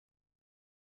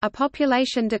A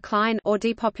population decline or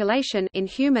depopulation in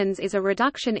humans is a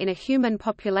reduction in a human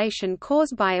population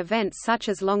caused by events such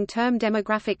as long-term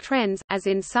demographic trends, as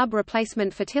in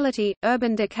sub-replacement fertility,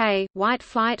 urban decay, white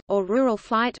flight, or rural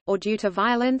flight, or due to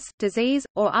violence, disease,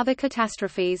 or other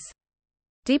catastrophes.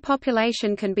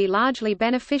 Depopulation can be largely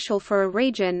beneficial for a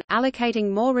region,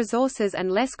 allocating more resources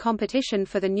and less competition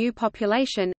for the new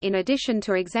population, in addition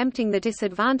to exempting the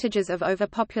disadvantages of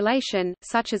overpopulation,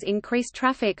 such as increased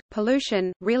traffic,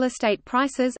 pollution, real estate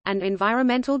prices, and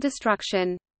environmental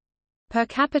destruction. Per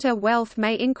capita wealth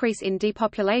may increase in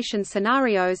depopulation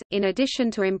scenarios, in addition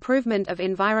to improvement of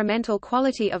environmental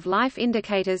quality of life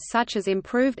indicators such as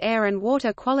improved air and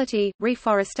water quality,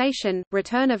 reforestation,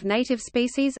 return of native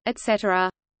species, etc.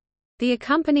 The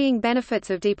accompanying benefits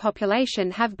of depopulation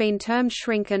have been termed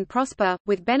shrink and prosper,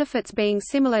 with benefits being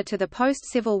similar to the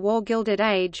post-Civil War Gilded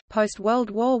Age,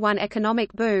 post-World War I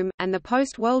economic boom, and the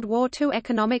post-World War II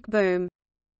economic boom.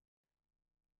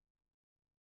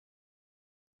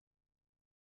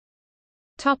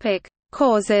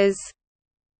 Causes.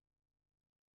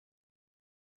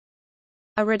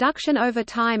 A reduction over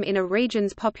time in a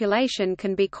region's population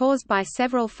can be caused by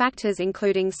several factors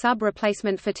including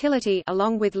sub-replacement fertility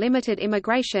along with limited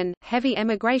immigration, heavy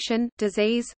emigration,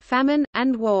 disease, famine,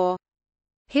 and war.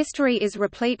 History is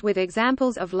replete with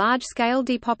examples of large-scale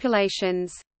depopulations.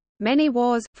 Many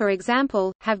wars, for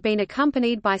example, have been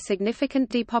accompanied by significant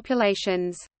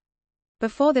depopulations.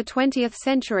 Before the 20th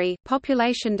century,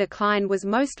 population decline was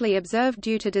mostly observed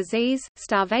due to disease,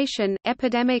 starvation,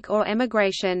 epidemic or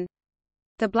emigration.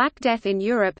 The Black Death in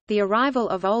Europe, the arrival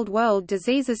of Old World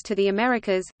diseases to the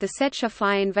Americas, the tsetse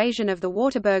fly invasion of the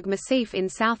Waterberg Massif in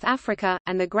South Africa,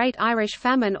 and the Great Irish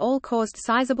Famine all caused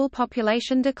sizable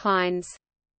population declines.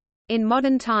 In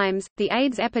modern times, the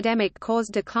AIDS epidemic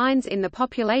caused declines in the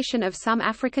population of some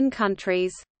African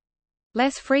countries.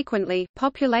 Less frequently,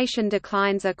 population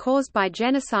declines are caused by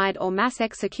genocide or mass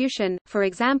execution. For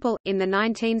example, in the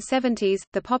 1970s,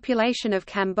 the population of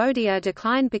Cambodia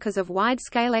declined because of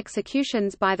wide-scale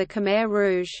executions by the Khmer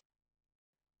Rouge.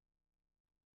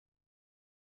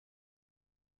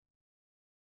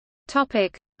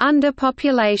 Topic: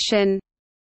 Underpopulation.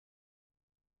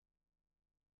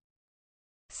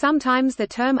 Sometimes the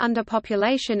term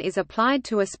underpopulation is applied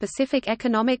to a specific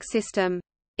economic system.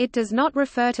 It does not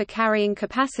refer to carrying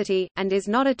capacity, and is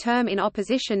not a term in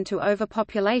opposition to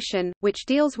overpopulation, which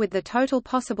deals with the total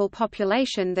possible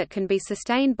population that can be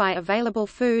sustained by available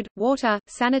food, water,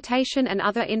 sanitation and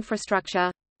other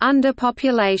infrastructure.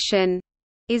 Underpopulation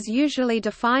is usually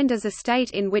defined as a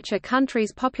state in which a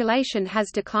country's population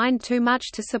has declined too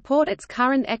much to support its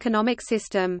current economic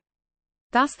system.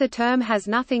 Thus the term has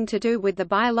nothing to do with the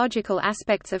biological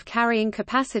aspects of carrying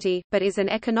capacity, but is an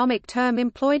economic term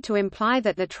employed to imply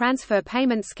that the transfer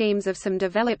payment schemes of some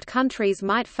developed countries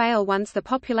might fail once the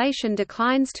population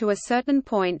declines to a certain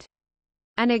point.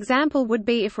 An example would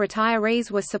be if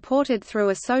retirees were supported through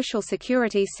a social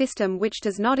security system which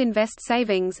does not invest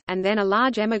savings, and then a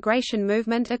large emigration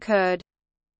movement occurred.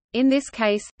 In this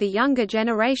case, the younger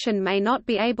generation may not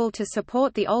be able to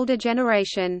support the older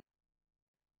generation.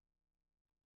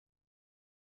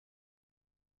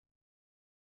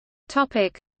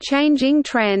 Changing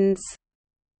trends.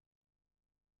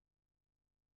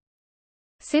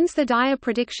 Since the dire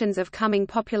predictions of coming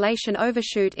population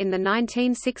overshoot in the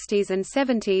 1960s and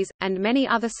 70s, and many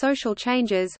other social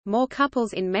changes, more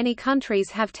couples in many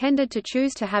countries have tended to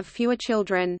choose to have fewer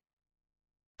children.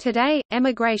 Today,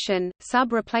 emigration,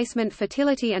 sub-replacement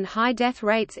fertility and high death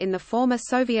rates in the former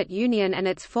Soviet Union and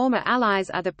its former allies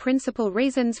are the principal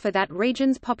reasons for that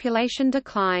region's population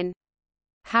decline.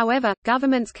 However,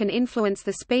 governments can influence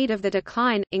the speed of the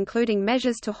decline, including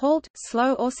measures to halt,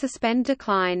 slow or suspend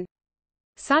decline.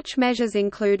 Such measures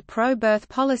include pro-birth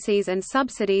policies and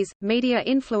subsidies, media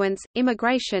influence,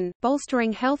 immigration,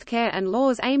 bolstering healthcare and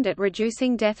laws aimed at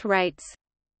reducing death rates.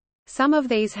 Some of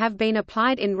these have been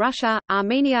applied in Russia,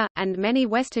 Armenia, and many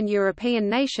Western European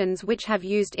nations which have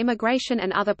used immigration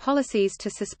and other policies to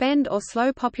suspend or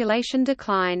slow population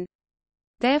decline.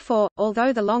 Therefore,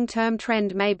 although the long-term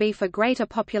trend may be for greater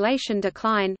population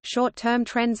decline, short-term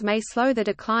trends may slow the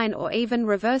decline or even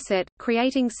reverse it,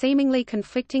 creating seemingly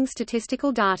conflicting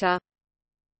statistical data.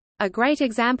 A great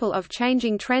example of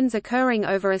changing trends occurring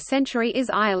over a century is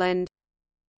Ireland.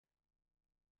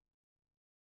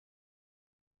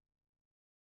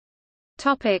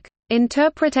 Topic: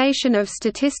 Interpretation of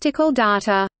statistical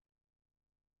data.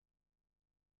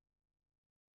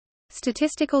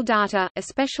 Statistical data,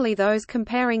 especially those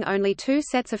comparing only two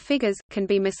sets of figures, can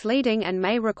be misleading and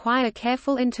may require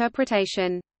careful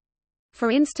interpretation. For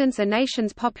instance, a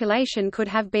nation's population could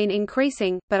have been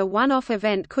increasing, but a one-off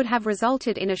event could have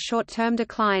resulted in a short-term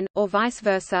decline, or vice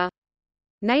versa.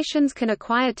 Nations can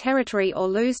acquire territory or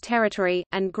lose territory,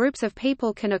 and groups of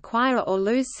people can acquire or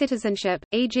lose citizenship,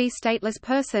 e.g. stateless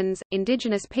persons,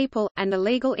 indigenous people, and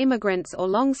illegal immigrants or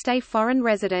long-stay foreign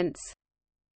residents.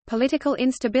 Political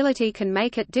instability can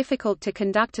make it difficult to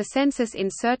conduct a census in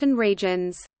certain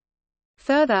regions.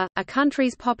 Further, a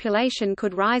country's population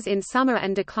could rise in summer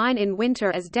and decline in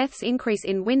winter as deaths increase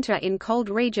in winter in cold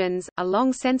regions. A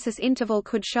long census interval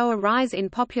could show a rise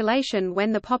in population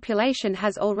when the population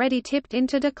has already tipped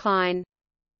into decline.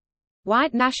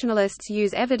 White nationalists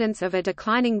use evidence of a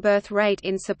declining birth rate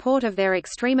in support of their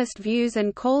extremist views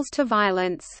and calls to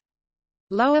violence.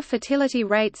 Lower fertility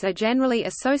rates are generally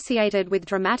associated with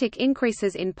dramatic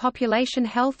increases in population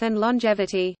health and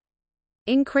longevity.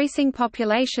 Increasing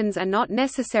populations are not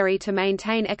necessary to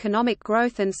maintain economic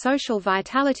growth and social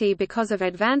vitality because of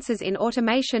advances in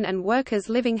automation and workers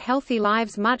living healthy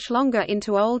lives much longer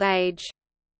into old age.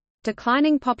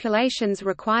 Declining populations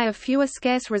require fewer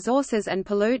scarce resources and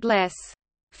pollute less.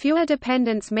 Fewer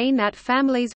dependents mean that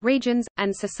families, regions,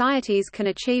 and societies can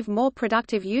achieve more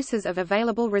productive uses of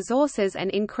available resources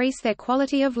and increase their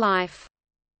quality of life.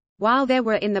 While there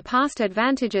were in the past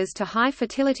advantages to high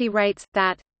fertility rates,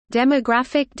 that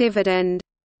demographic dividend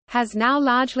has now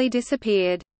largely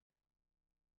disappeared.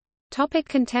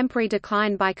 Contemporary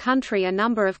decline by country. A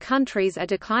number of countries are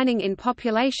declining in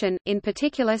population, in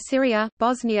particular Syria,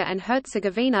 Bosnia and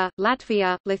Herzegovina,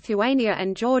 Latvia, Lithuania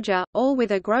and Georgia, all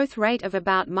with a growth rate of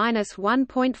about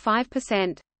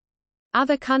 -1.5%.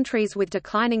 Other countries with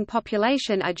declining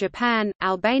population are Japan,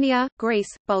 Albania, Greece,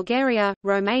 Bulgaria,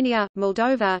 Romania,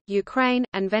 Moldova, Ukraine,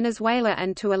 and Venezuela,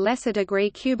 and to a lesser degree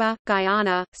Cuba,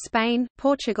 Guyana, Spain,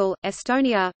 Portugal,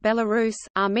 Estonia, Belarus,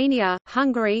 Armenia,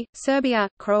 Hungary, Serbia,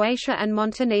 Croatia and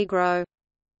Montenegro.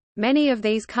 Many of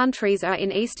these countries are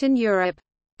in Eastern Europe.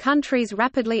 Countries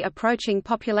rapidly approaching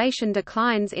population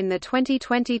declines in the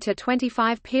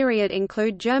 2020–25 period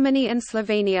include Germany and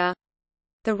Slovenia.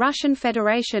 The Russian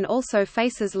Federation also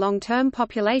faces long-term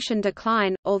population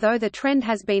decline, although the trend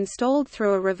has been stalled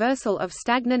through a reversal of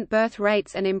stagnant birth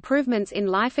rates and improvements in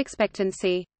life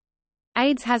expectancy.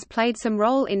 AIDS has played some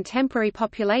role in temporary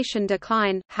population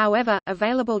decline, however,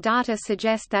 available data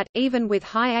suggest that, even with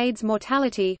high AIDS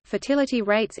mortality, fertility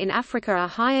rates in Africa are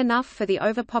high enough for the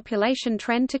overpopulation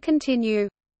trend to continue.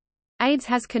 AIDS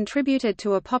has contributed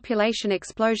to a population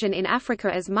explosion in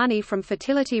Africa as money from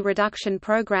fertility reduction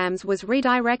programs was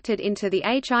redirected into the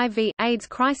HIV/AIDS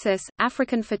crisis.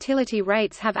 African fertility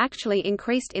rates have actually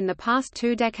increased in the past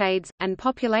 2 decades, and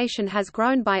population has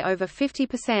grown by over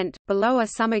 50%. Below are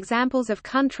some examples of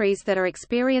countries that are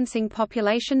experiencing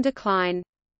population decline.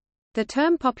 The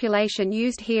term population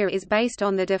used here is based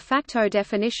on the de facto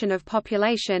definition of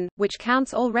population, which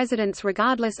counts all residents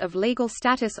regardless of legal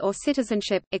status or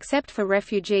citizenship, except for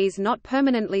refugees not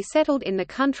permanently settled in the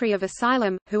country of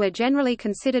asylum, who are generally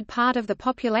considered part of the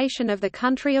population of the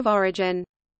country of origin.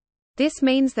 This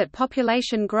means that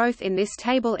population growth in this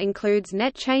table includes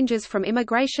net changes from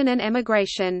immigration and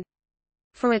emigration.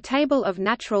 For a table of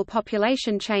natural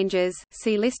population changes,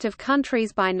 see List of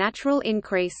countries by natural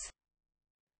increase.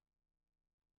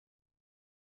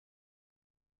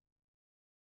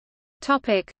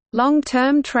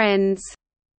 Long-term trends.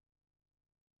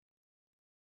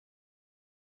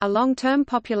 A long-term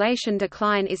population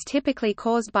decline is typically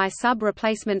caused by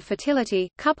sub-replacement fertility,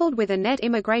 coupled with a net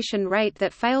immigration rate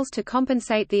that fails to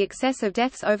compensate the excess of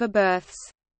deaths over births.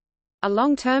 A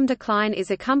long-term decline is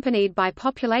accompanied by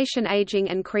population aging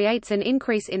and creates an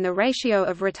increase in the ratio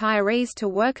of retirees to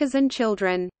workers and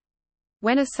children.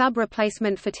 When a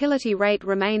sub-replacement fertility rate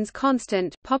remains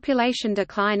constant, population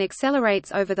decline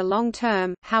accelerates over the long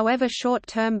term. However,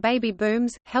 short-term baby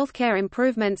booms, healthcare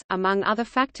improvements, among other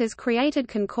factors created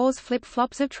can cause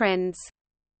flip-flops of trends.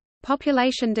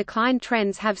 Population decline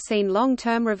trends have seen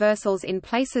long-term reversals in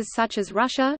places such as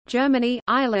Russia, Germany,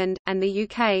 Ireland, and the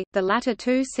UK, the latter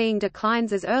two seeing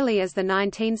declines as early as the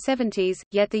 1970s,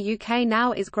 yet the UK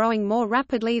now is growing more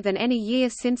rapidly than any year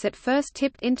since it first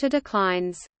tipped into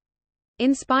declines.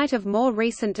 In spite of more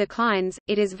recent declines,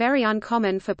 it is very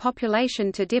uncommon for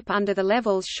population to dip under the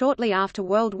levels shortly after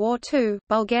World War II.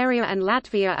 Bulgaria and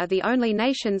Latvia are the only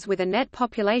nations with a net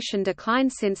population decline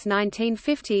since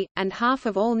 1950, and half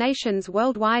of all nations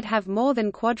worldwide have more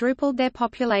than quadrupled their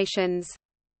populations.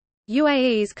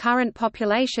 UAE's current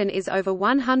population is over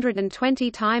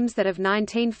 120 times that of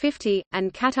 1950,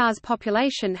 and Qatar's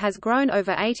population has grown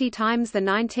over 80 times the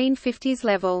 1950s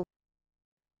level.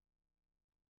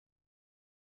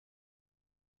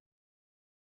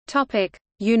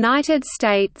 United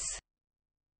States.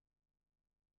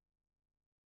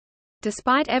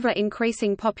 Despite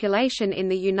ever-increasing population in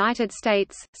the United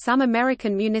States, some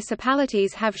American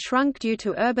municipalities have shrunk due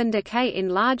to urban decay in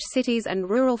large cities and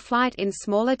rural flight in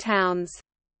smaller towns.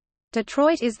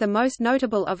 Detroit is the most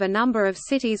notable of a number of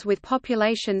cities with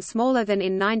population smaller than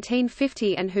in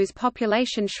 1950 and whose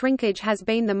population shrinkage has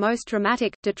been the most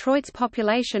dramatic. Detroit's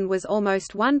population was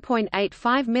almost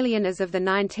 1.85 million as of the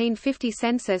 1950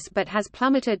 census but has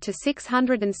plummeted to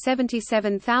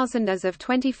 677,000 as of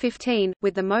 2015,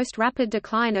 with the most rapid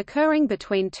decline occurring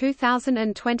between 2000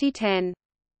 and 2010.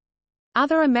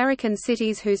 Other American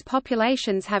cities whose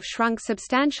populations have shrunk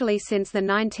substantially since the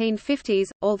 1950s,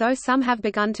 although some have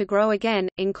begun to grow again,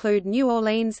 include New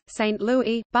Orleans, St.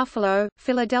 Louis, Buffalo,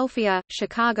 Philadelphia,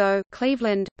 Chicago,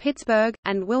 Cleveland, Pittsburgh,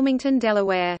 and Wilmington,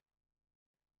 Delaware.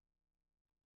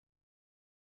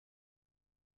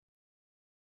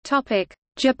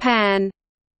 Japan.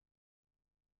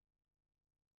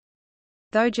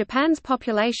 Though Japan's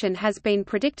population has been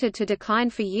predicted to decline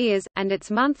for years, and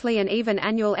its monthly and even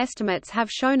annual estimates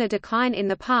have shown a decline in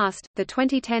the past, the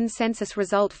 2010 census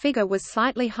result figure was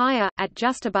slightly higher, at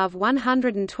just above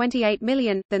 128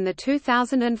 million, than the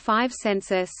 2005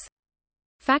 census.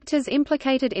 Factors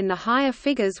implicated in the higher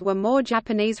figures were more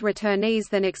Japanese returnees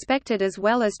than expected as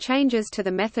well as changes to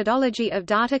the methodology of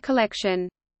data collection.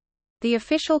 The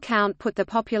official count put the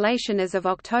population as of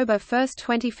October 1,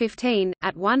 2015,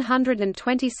 at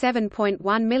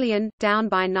 127.1 million, down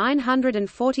by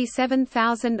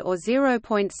 947,000 or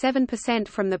 0.7%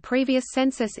 from the previous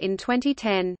census in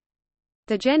 2010.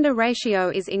 The gender ratio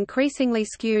is increasingly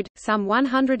skewed, some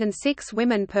 106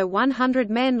 women per 100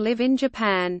 men live in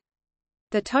Japan.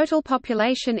 The total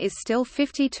population is still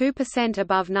 52%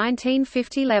 above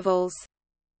 1950 levels.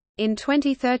 In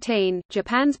 2013,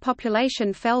 Japan's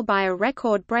population fell by a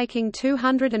record-breaking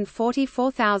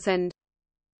 244,000.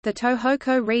 The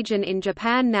Tohoku region in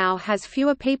Japan now has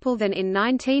fewer people than in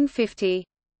 1950.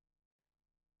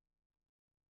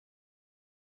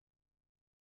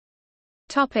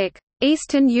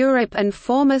 Eastern Europe and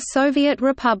former Soviet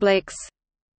republics.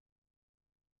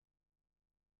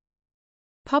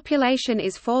 Population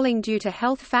is falling due to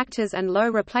health factors and low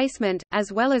replacement,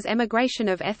 as well as emigration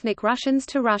of ethnic Russians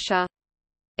to Russia.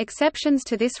 Exceptions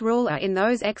to this rule are in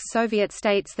those ex-Soviet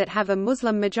states that have a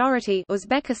Muslim majority: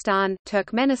 Uzbekistan,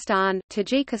 Turkmenistan,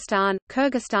 Tajikistan,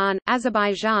 Kyrgyzstan,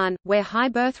 Azerbaijan, where high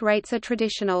birth rates are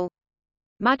traditional.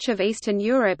 Much of Eastern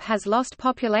Europe has lost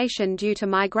population due to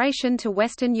migration to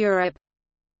Western Europe.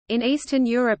 In Eastern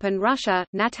Europe and Russia,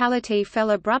 natality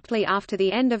fell abruptly after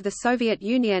the end of the Soviet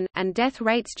Union, and death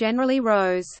rates generally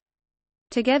rose.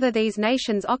 Together these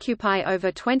nations occupy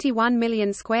over 21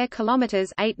 million square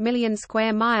kilometers, 8 million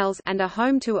square miles, and are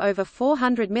home to over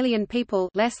 400 million people,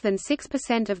 less than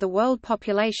 6% of the world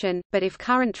population. But if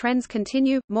current trends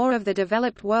continue, more of the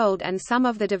developed world and some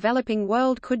of the developing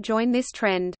world could join this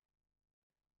trend.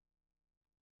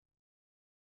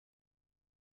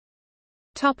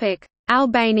 Topic: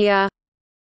 Albania.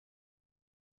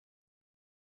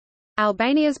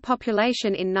 Albania's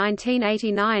population in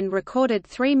 1989 recorded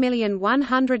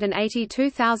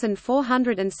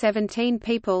 3,182,417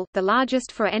 people, the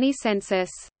largest for any census.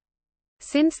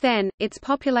 Since then, its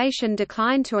population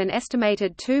declined to an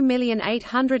estimated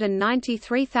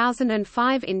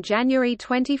 2,893,005 in January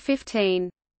 2015.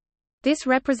 This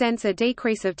represents a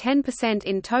decrease of 10%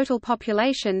 in total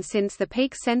population since the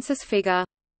peak census figure.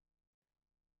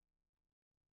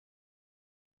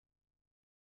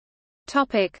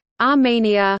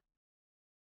 Armenia.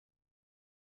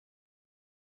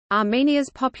 Armenia's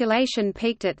population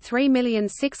peaked at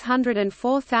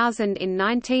 3,604,000 in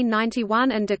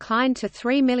 1991 and declined to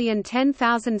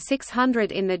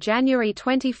 3,010,600 in the January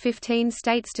 2015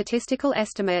 state statistical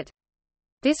estimate.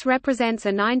 This represents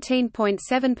a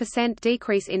 19.7%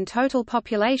 decrease in total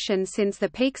population since the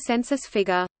peak census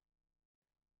figure.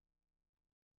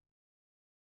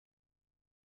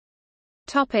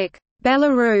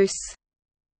 Belarus.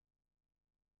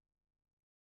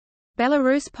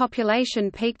 Belarus population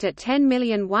peaked at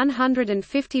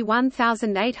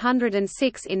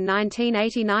 10,151,806 in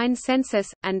 1989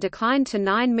 census, and declined to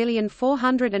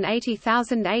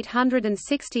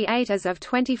 9,480,868 as of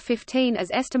 2015 as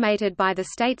estimated by the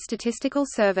State Statistical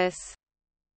Service.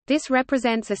 This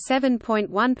represents a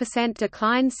 7.1%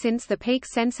 decline since the peak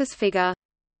census figure.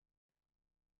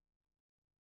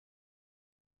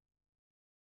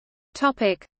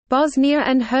 Bosnia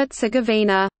and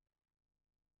Herzegovina.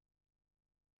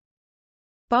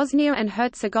 Bosnia and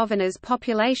Herzegovina's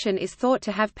population is thought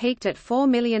to have peaked at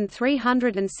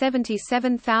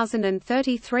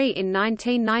 4,377,033 in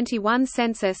 1991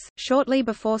 census, shortly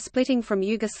before splitting from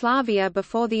Yugoslavia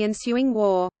before the ensuing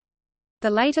war. The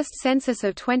latest census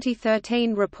of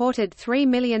 2013 reported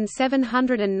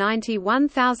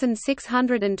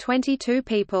 3,791,622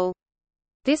 people.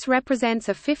 This represents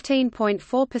a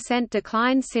 15.4%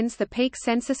 decline since the peak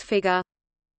census figure.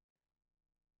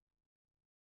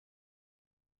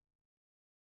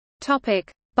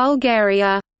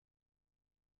 Bulgaria.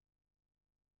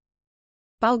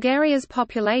 Bulgaria's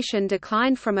population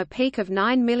declined from a peak of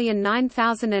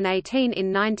 9,009,018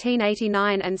 in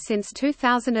 1989 and since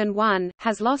 2001,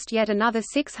 has lost yet another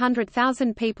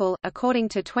 600,000 people, according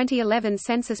to 2011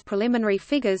 census preliminary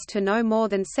figures, to no more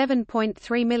than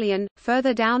 7.3 million,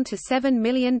 further down to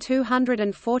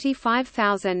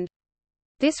 7,245,000.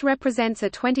 This represents a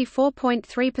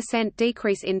 24.3%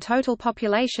 decrease in total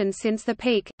population since the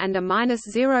peak, and a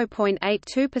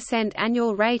 -0.82%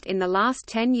 annual rate in the last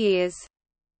 10 years.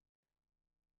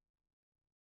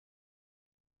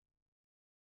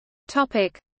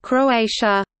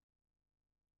 Croatia.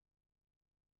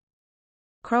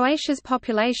 Croatia's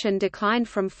population declined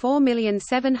from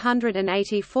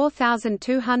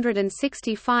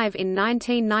 4,784,265 in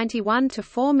 1991 to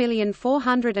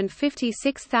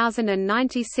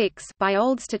 4,456,096 by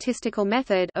old statistical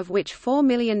method, of which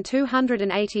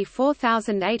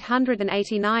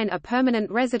 4,284,889 are permanent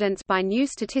residents by new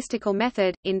statistical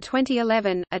method. In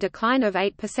 2011, a decline of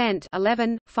 8%,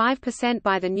 11.5%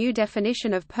 by the new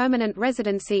definition of permanent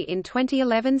residency in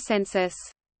 2011 census.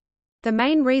 The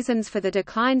main reasons for the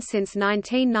decline since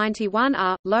 1991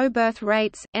 are, low birth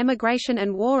rates, emigration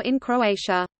and war in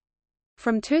Croatia.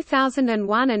 From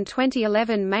 2001 and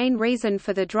 2011, main reason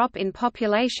for the drop in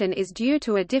population is due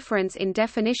to a difference in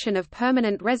definition of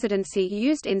permanent residency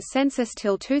used in census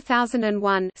till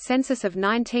 2001 census of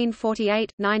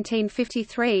 1948,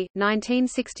 1953,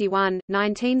 1961,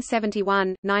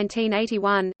 1971,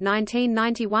 1981,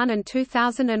 1991 and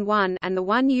 2001 and the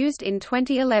one used in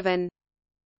 2011.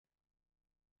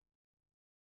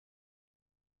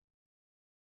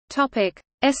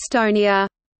 Estonia.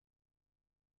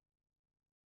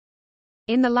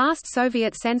 In the last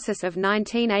Soviet census of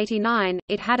 1989,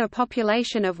 it had a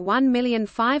population of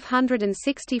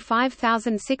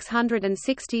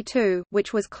 1,565,662,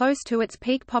 which was close to its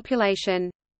peak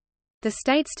population. The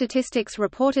state statistics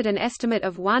reported an estimate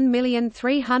of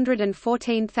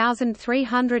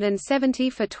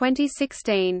 1,314,370 for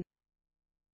 2016.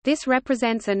 This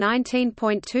represents a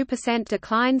 19.2%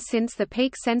 decline since the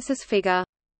peak census figure.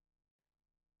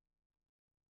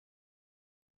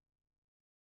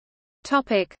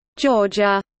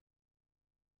 Georgia.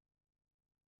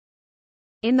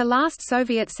 In the last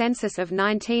Soviet census of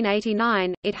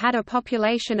 1989, it had a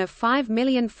population of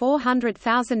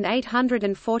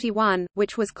 5,400,841,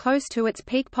 which was close to its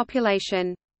peak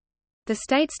population. The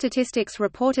state statistics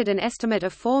reported an estimate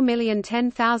of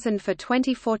 4,010,000 for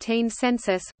 2014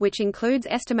 census, which includes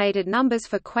estimated numbers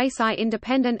for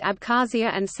quasi-independent Abkhazia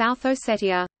and South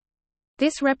Ossetia.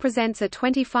 This represents a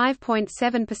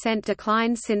 25.7%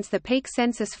 decline since the peak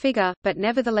census figure, but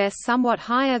nevertheless somewhat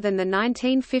higher than the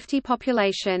 1950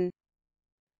 population.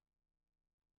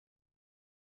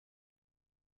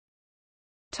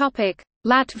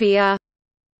 Latvia.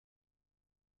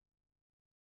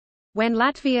 When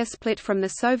Latvia split from the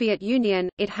Soviet Union,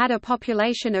 it had a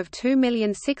population of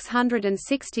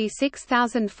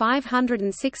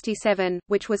 2,666,567,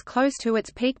 which was close to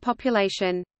its peak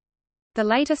population. The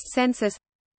latest census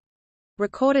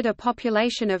recorded a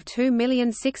population of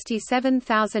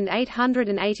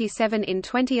 2,067,887 in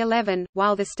 2011,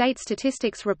 while the state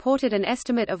statistics reported an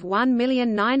estimate of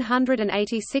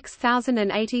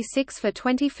 1,986,086 for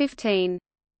 2015.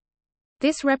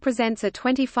 This represents a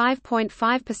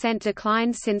 25.5%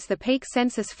 decline since the peak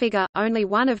census figure, only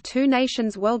one of two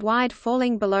nations worldwide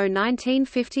falling below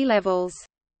 1950 levels.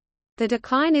 The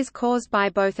decline is caused by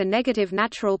both a negative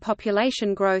natural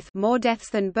population growth, more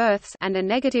deaths than births, and a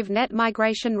negative net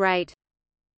migration rate.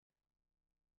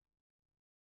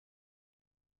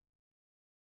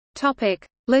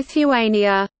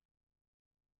 Lithuania.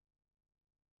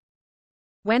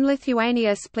 When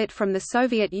Lithuania split from the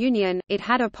Soviet Union, it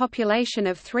had a population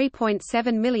of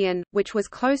 3.7 million, which was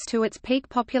close to its peak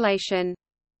population.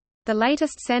 The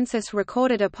latest census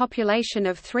recorded a population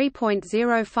of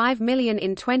 3.05 million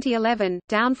in 2011,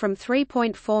 down from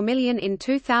 3.4 million in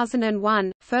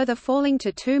 2001, further falling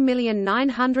to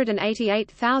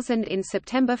 2,988,000 in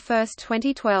September 1,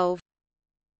 2012.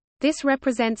 This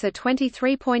represents a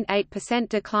 23.8%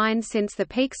 decline since the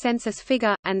peak census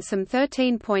figure, and some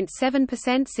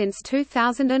 13.7% since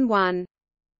 2001.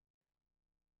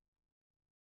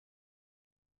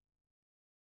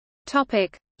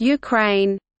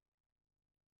 Ukraine.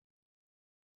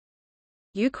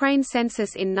 Ukraine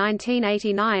census in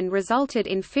 1989 resulted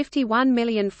in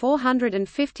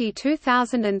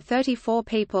 51,452,034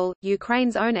 people.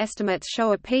 Ukraine's own estimates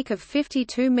show a peak of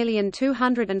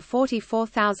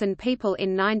 52,244,000 people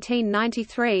in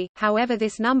 1993, however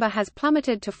this number has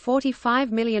plummeted to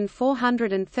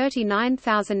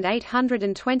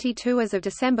 45,439,822 as of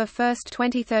December 1,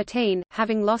 2013.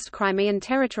 Having lost Crimean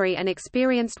territory and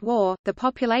experienced war, the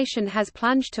population has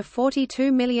plunged to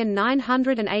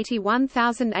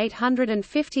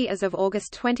 42,981,850 as of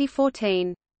August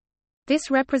 2014. This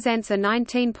represents a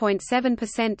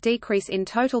 19.7% decrease in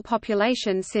total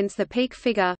population since the peak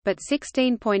figure, but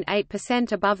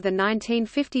 16.8% above the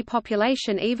 1950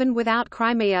 population even without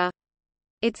Crimea.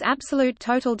 Its absolute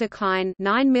total decline,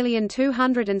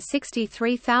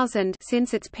 9,263,000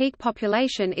 since its peak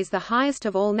population, is the highest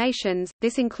of all nations.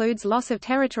 This includes loss of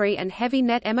territory and heavy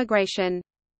net emigration.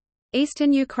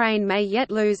 Eastern Ukraine may yet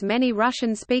lose many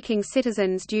Russian-speaking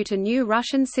citizens due to new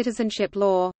Russian citizenship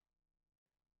law.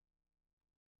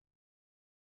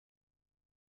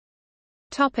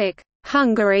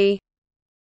 Hungary.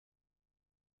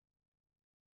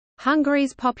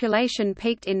 Hungary's population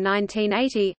peaked in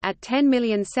 1980, at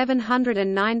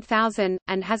 10,709,000,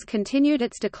 and has continued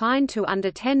its decline to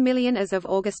under 10 million as of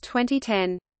August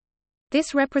 2010.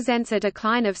 This represents a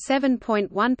decline of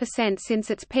 7.1%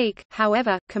 since its peak.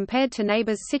 However, compared to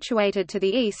neighbors situated to the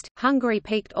east, Hungary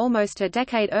peaked almost a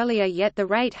decade earlier, yet the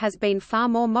rate has been far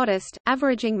more modest,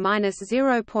 averaging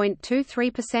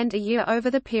 -0.23% a year over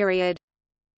the period.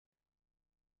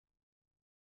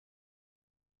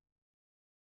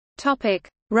 Topic: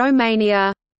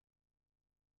 Romania.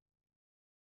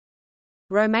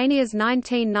 Romania's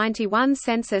 1991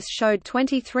 census showed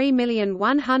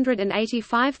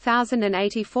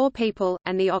 23,185,084 people,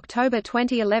 and the October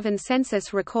 2011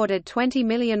 census recorded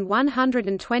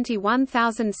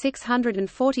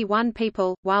 20,121,641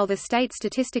 people, while the state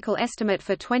statistical estimate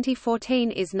for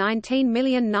 2014 is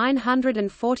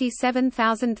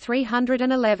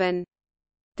 19,947,311.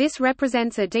 This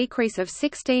represents a decrease of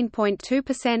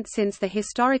 16.2% since the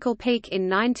historical peak in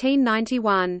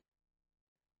 1991.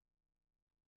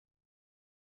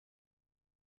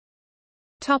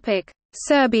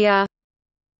 Serbia.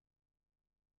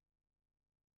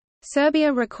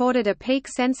 Serbia recorded a peak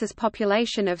census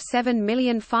population of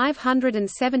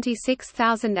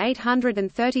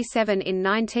 7,576,837 in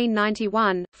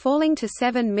 1991, falling to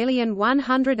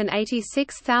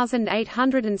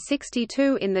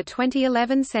 7,186,862 in the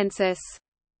 2011 census.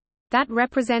 That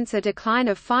represents a decline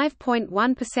of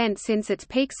 5.1% since its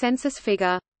peak census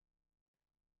figure.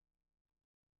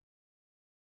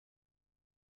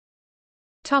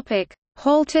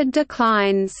 Halted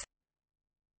declines.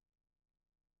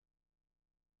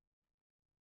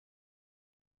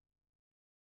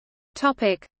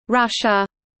 Russia.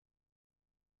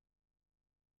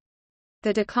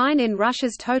 The decline in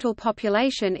Russia's total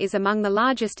population is among the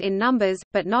largest in numbers,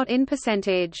 but not in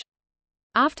percentage.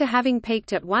 After having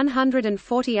peaked at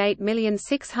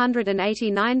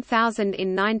 148,689,000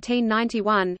 in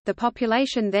 1991, the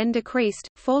population then decreased,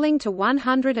 falling to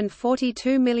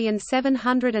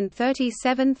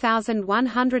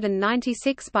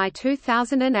 142,737,196 by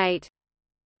 2008.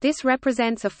 This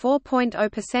represents a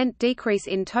 4.0% decrease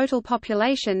in total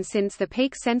population since the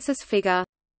peak census figure.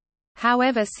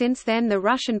 However, since then the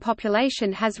Russian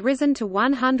population has risen to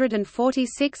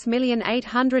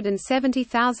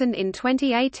 146,870,000 in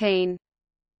 2018.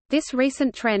 This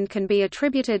recent trend can be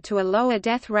attributed to a lower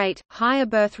death rate, higher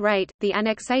birth rate, the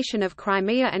annexation of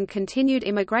Crimea and continued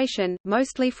immigration,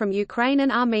 mostly from Ukraine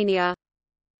and Armenia.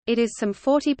 It is some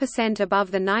 40%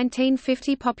 above the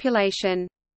 1950 population.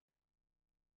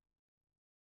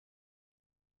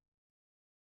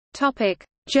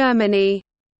 Germany.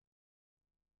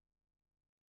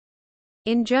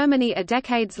 In Germany, a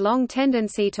decades-long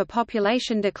tendency to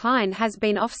population decline has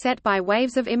been offset by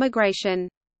waves of immigration.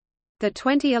 The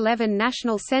 2011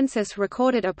 national census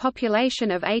recorded a population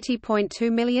of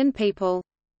 80.2 million people.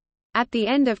 At the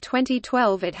end of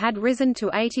 2012 it had risen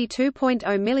to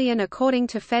 82.0 million according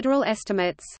to federal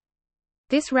estimates.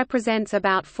 This represents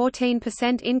about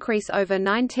 14% increase over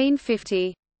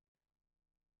 1950.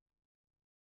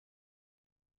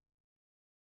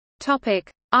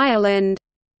 Ireland.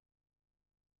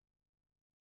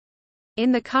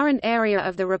 In the current area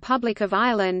of the Republic of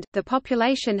Ireland, the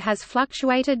population has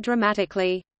fluctuated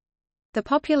dramatically. The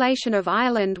population of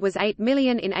Ireland was 8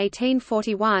 million in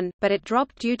 1841, but it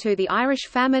dropped due to the Irish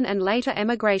famine and later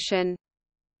emigration.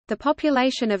 The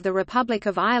population of the Republic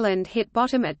of Ireland hit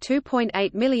bottom at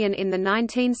 2.8 million in the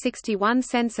 1961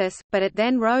 census, but it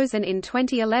then rose and in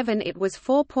 2011 it was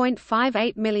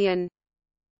 4.58 million.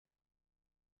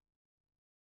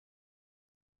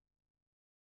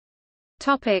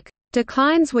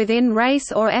 Declines within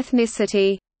race or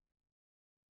ethnicity.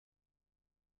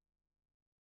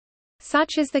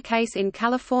 Such is the case in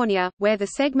California, where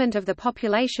the segment of the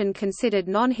population considered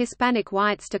non-Hispanic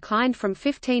whites declined from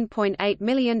 15.8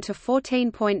 million to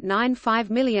 14.95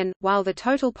 million, while the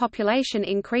total population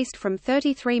increased from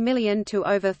 33 million to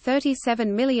over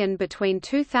 37 million between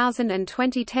 2000 and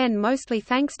 2010, mostly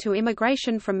thanks to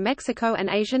immigration from Mexico and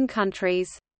Asian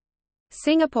countries.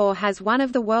 Singapore has one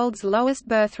of the world's lowest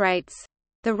birth rates.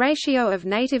 The ratio of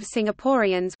native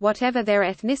Singaporeans, whatever their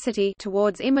ethnicity,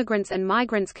 towards immigrants and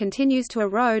migrants continues to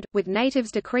erode, with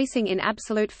natives decreasing in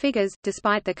absolute figures,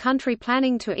 despite the country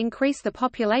planning to increase the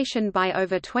population by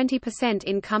over 20%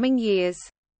 in coming years.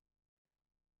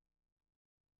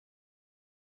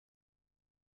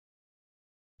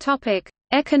 Topic: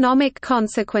 Economic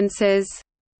consequences.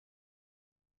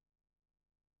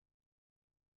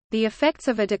 The effects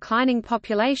of a declining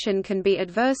population can be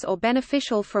adverse or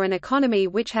beneficial for an economy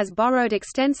which has borrowed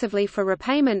extensively for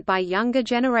repayment by younger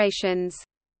generations.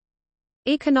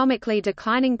 Economically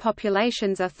declining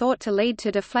populations are thought to lead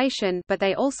to deflation, but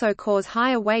they also cause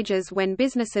higher wages when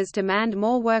businesses demand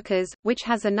more workers, which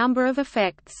has a number of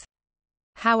effects.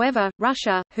 However,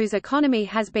 Russia, whose economy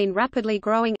has been rapidly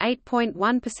growing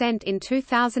 8.1% in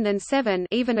 2007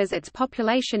 even as its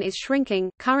population is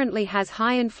shrinking, currently has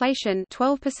high inflation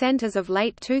 12% as of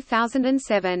late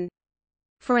 2007.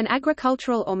 For an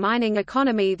agricultural or mining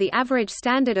economy, the average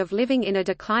standard of living in a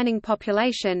declining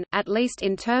population, at least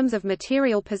in terms of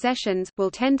material possessions, will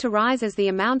tend to rise as the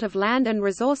amount of land and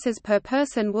resources per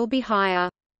person will be higher.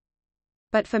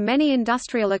 But for many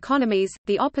industrial economies,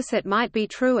 the opposite might be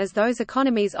true, as those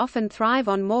economies often thrive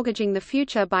on mortgaging the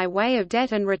future by way of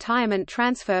debt and retirement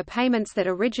transfer payments that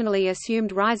originally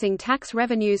assumed rising tax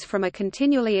revenues from a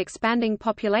continually expanding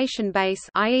population base,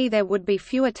 i.e. there would be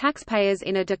fewer taxpayers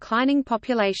in a declining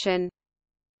population.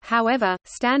 However,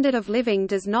 standard of living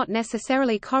does not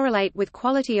necessarily correlate with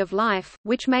quality of life,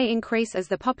 which may increase as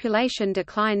the population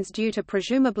declines due to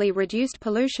presumably reduced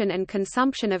pollution and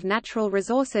consumption of natural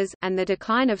resources, and the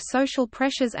decline of social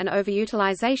pressures and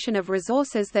overutilization of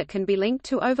resources that can be linked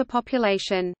to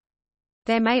overpopulation.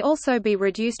 There may also be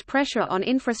reduced pressure on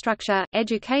infrastructure,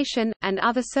 education, and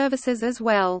other services as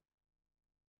well.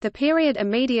 The period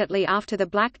immediately after the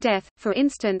Black Death, for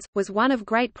instance, was one of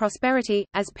great prosperity,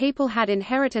 as people had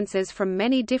inheritances from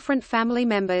many different family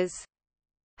members.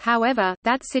 However,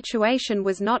 that situation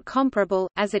was not comparable,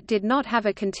 as it did not have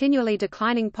a continually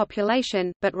declining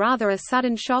population, but rather a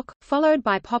sudden shock, followed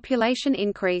by population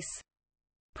increase.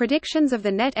 Predictions of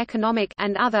the net economic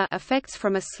and other effects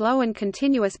from a slow and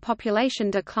continuous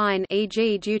population decline,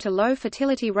 e.g. due to low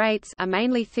fertility rates, are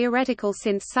mainly theoretical,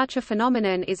 since such a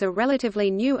phenomenon is a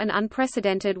relatively new and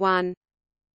unprecedented one.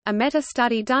 A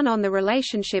meta-study done on the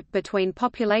relationship between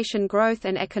population growth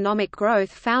and economic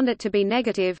growth found it to be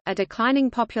negative. A declining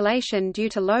population due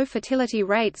to low fertility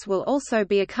rates will also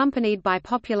be accompanied by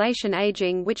population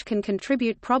aging, which can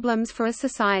contribute problems for a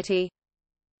society.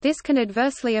 This can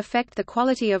adversely affect the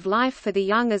quality of life for the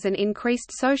young as an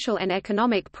increased social and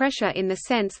economic pressure, in the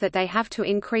sense that they have to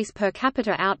increase per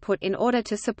capita output in order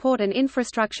to support an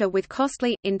infrastructure with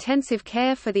costly, intensive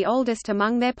care for the oldest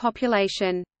among their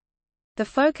population. The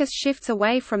focus shifts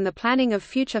away from the planning of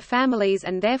future families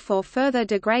and therefore further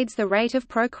degrades the rate of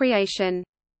procreation.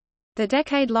 The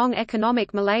decade-long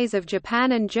economic malaise of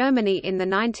Japan and Germany in the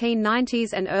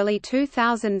 1990s and early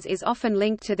 2000s is often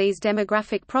linked to these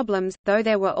demographic problems, though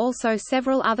there were also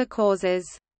several other causes.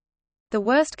 The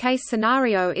worst-case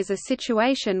scenario is a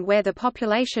situation where the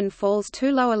population falls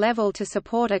too low a level to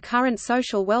support a current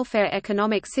social welfare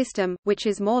economic system, which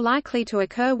is more likely to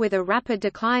occur with a rapid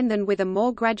decline than with a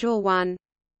more gradual one.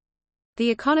 The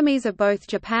economies of both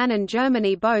Japan and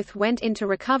Germany both went into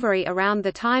recovery around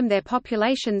the time their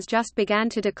populations just began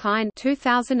to decline,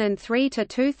 2003 to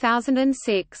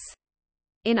 2006.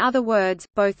 In other words,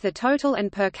 both the total and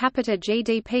per capita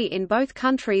GDP in both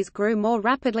countries grew more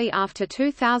rapidly after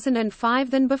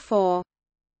 2005 than before.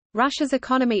 Russia's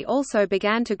economy also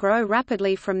began to grow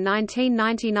rapidly from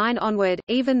 1999 onward,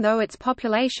 even though its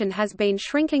population has been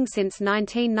shrinking since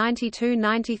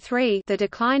 1992–93. The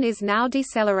decline is now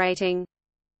decelerating.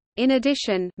 In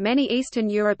addition, many Eastern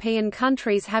European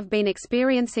countries have been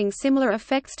experiencing similar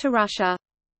effects to Russia.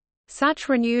 Such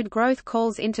renewed growth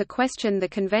calls into question the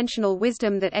conventional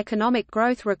wisdom that economic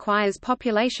growth requires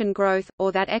population growth,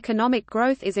 or that economic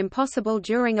growth is impossible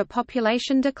during a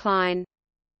population decline.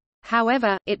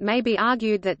 However, it may be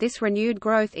argued that this renewed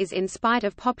growth is in spite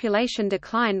of population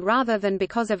decline rather than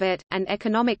because of it, and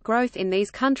economic growth in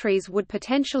these countries would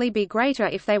potentially be greater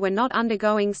if they were not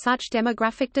undergoing such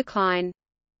demographic decline.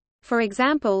 For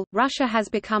example, Russia has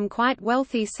become quite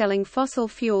wealthy selling fossil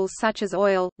fuels such as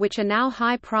oil, which are now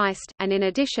high-priced, and in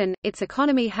addition, its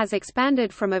economy has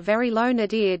expanded from a very low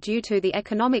nadir due to the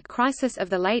economic crisis of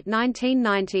the late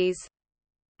 1990s.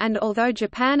 And although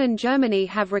Japan and Germany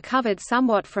have recovered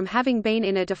somewhat from having been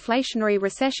in a deflationary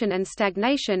recession and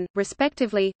stagnation,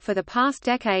 respectively, for the past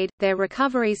decade, their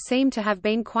recoveries seem to have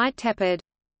been quite tepid.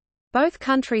 Both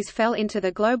countries fell into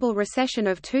the global recession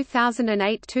of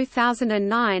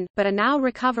 2008–2009, but are now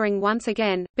recovering once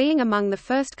again, being among the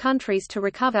first countries to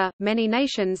recover. Many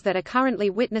nations that are currently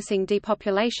witnessing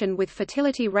depopulation with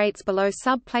fertility rates below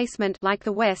sub-placement, like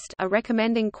the West, are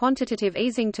recommending quantitative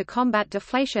easing to combat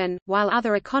deflation, while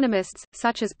other economists,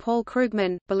 such as Paul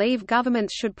Krugman, believe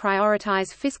governments should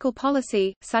prioritize fiscal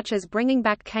policy, such as bringing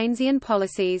back Keynesian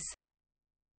policies.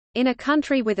 In a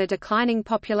country with a declining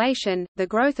population, the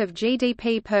growth of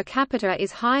GDP per capita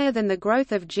is higher than the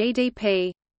growth of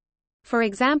GDP. For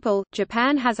example,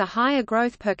 Japan has a higher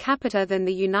growth per capita than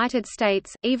the United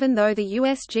States, even though the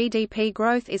U.S. GDP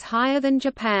growth is higher than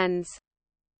Japan's.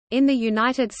 In the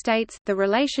United States, the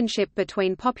relationship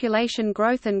between population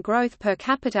growth and growth per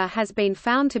capita has been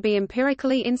found to be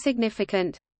empirically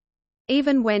insignificant.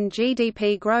 Even when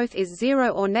GDP growth is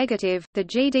zero or negative, the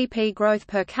GDP growth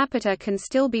per capita can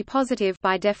still be positive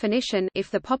by definition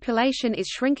if the population is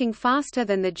shrinking faster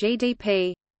than the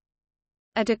GDP.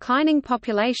 A declining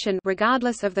population,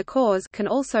 regardless of the cause, can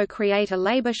also create a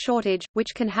labor shortage,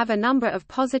 which can have a number of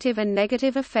positive and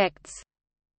negative effects.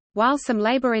 While some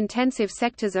labor-intensive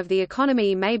sectors of the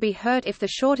economy may be hurt if the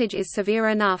shortage is severe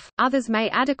enough, others may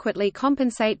adequately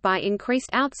compensate by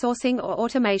increased outsourcing or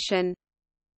automation.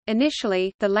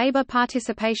 Initially, the labor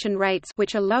participation rates,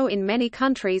 which are low in many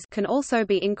countries, can also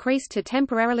be increased to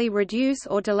temporarily reduce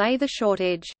or delay the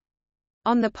shortage.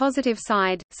 On the positive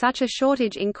side, such a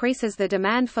shortage increases the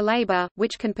demand for labor,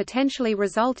 which can potentially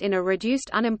result in a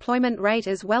reduced unemployment rate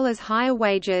as well as higher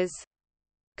wages.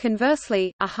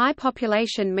 Conversely, a high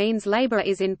population means labor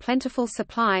is in plentiful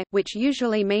supply, which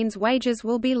usually means wages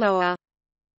will be lower.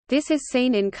 This is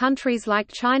seen in countries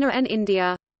like China and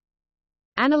India.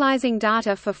 Analyzing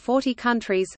data for 40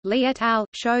 countries, Lee et al.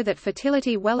 Show that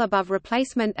fertility well above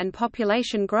replacement and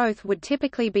population growth would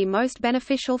typically be most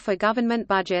beneficial for government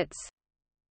budgets.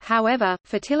 However,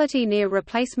 fertility near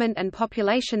replacement and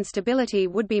population stability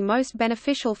would be most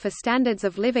beneficial for standards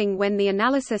of living when the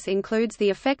analysis includes the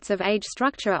effects of age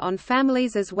structure on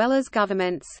families as well as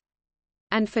governments.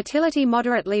 And fertility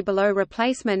moderately below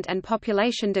replacement and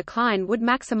population decline would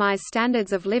maximize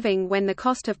standards of living when the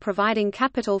cost of providing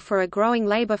capital for a growing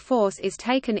labor force is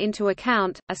taken into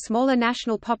account. A smaller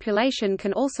national population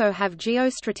can also have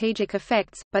geostrategic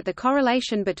effects, but the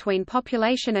correlation between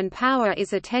population and power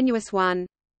is a tenuous one.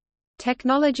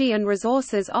 Technology and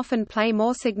resources often play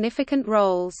more significant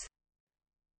roles.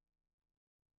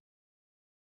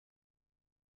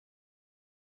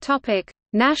 Topic: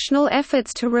 National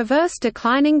efforts to reverse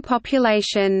declining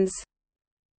populations.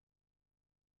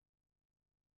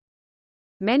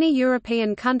 Many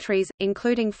European countries,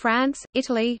 including France,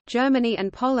 Italy, Germany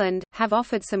and Poland, have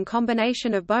offered some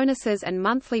combination of bonuses and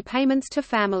monthly payments to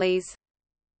families.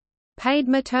 Paid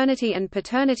maternity and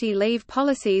paternity leave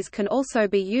policies can also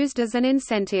be used as an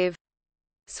incentive.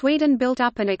 Sweden built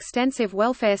up an extensive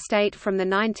welfare state from the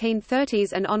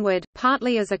 1930s and onward,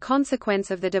 partly as a consequence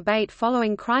of the debate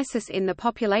following Crisis in the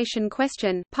Population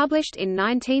Question, published in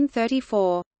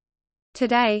 1934.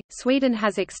 Today, Sweden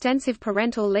has extensive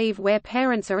parental leave where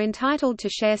parents are entitled to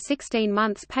share 16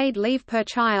 months paid leave per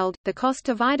child, the cost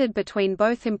divided between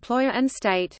both employer and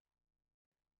state.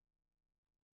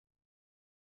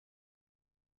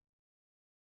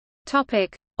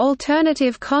 Topic: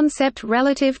 Alternative concept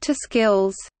relative to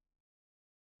skills.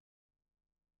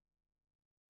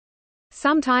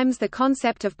 Sometimes the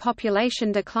concept of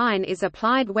population decline is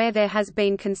applied where there has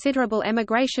been considerable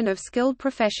emigration of skilled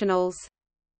professionals.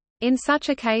 In such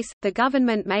a case, the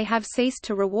government may have ceased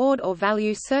to reward or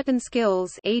value certain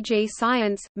skills, e.g.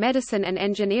 science, medicine and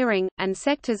engineering, and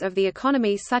sectors of the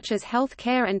economy such as health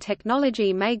care and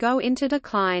technology may go into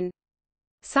decline.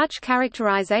 Such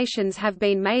characterizations have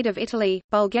been made of Italy,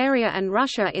 Bulgaria and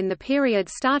Russia in the period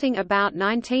starting about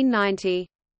 1990.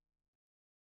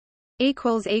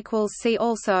 See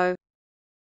also